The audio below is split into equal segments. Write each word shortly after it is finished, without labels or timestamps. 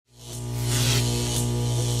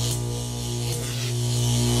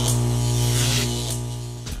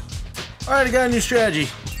Alright, I got a new strategy.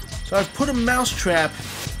 So I've put a mousetrap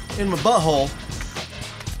in my butthole.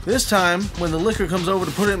 This time, when the liquor comes over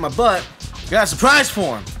to put it in my butt, I got a surprise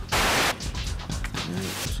for him.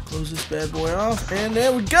 Just close this bad boy off, and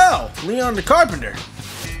there we go! Leon the Carpenter.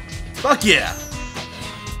 Fuck yeah!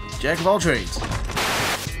 Jack of all trades.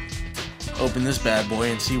 Open this bad boy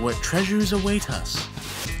and see what treasures await us.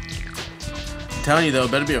 I'm telling you though,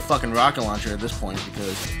 it better be a fucking rocket launcher at this point,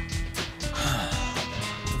 because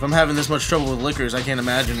if I'm having this much trouble with liquors, I can't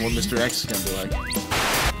imagine what Mr. X is gonna be like.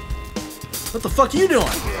 What the fuck are you doing?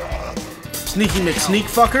 Sneaky McSneak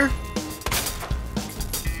fucker?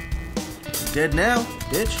 Dead now,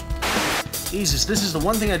 bitch. Jesus, this is the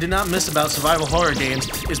one thing I did not miss about survival horror games,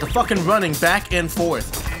 is the fucking running back and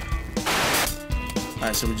forth.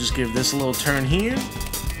 Alright, so we just give this a little turn here.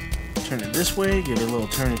 Turn it this way, give it a little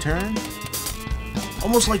turn.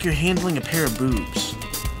 Almost like you're handling a pair of boobs.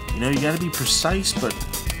 You know, you gotta be precise, but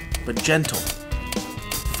gentle.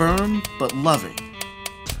 Firm, but loving.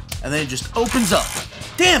 And then it just opens up.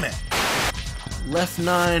 Damn it! Left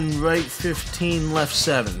 9, right 15, left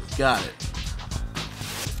 7. Got it.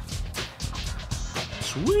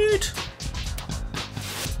 Sweet!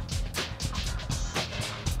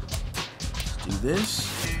 Let's do this.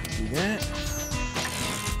 Do that.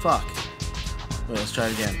 Fuck. Wait, let's try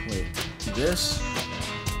it again. Wait. Do this.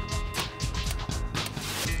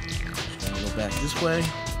 Just gotta go back this way.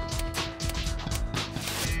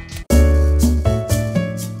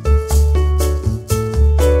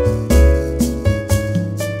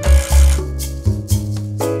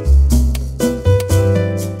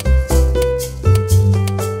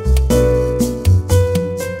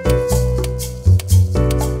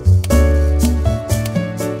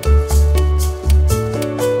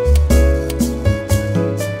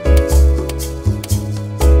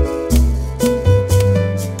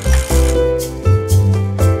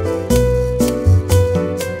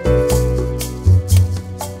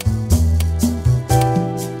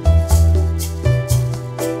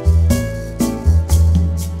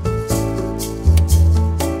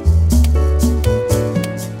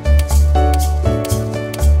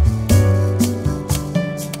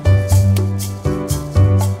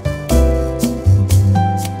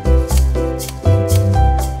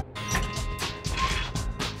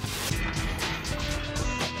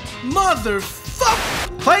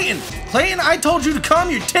 Motherfuck! Clayton, I told you to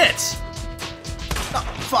calm your tits! Oh,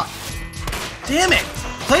 fuck. Damn it!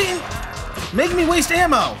 Clayton, make me waste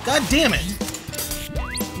ammo! God damn it!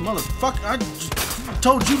 Motherfucker, I just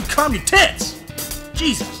told you to calm your tits!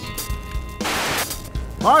 Jesus!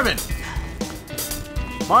 Marvin,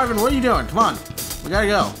 what are you doing? Come on. We gotta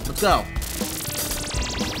go. Let's go.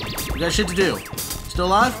 We got shit to do. Still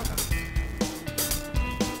alive?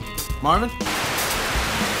 Marvin?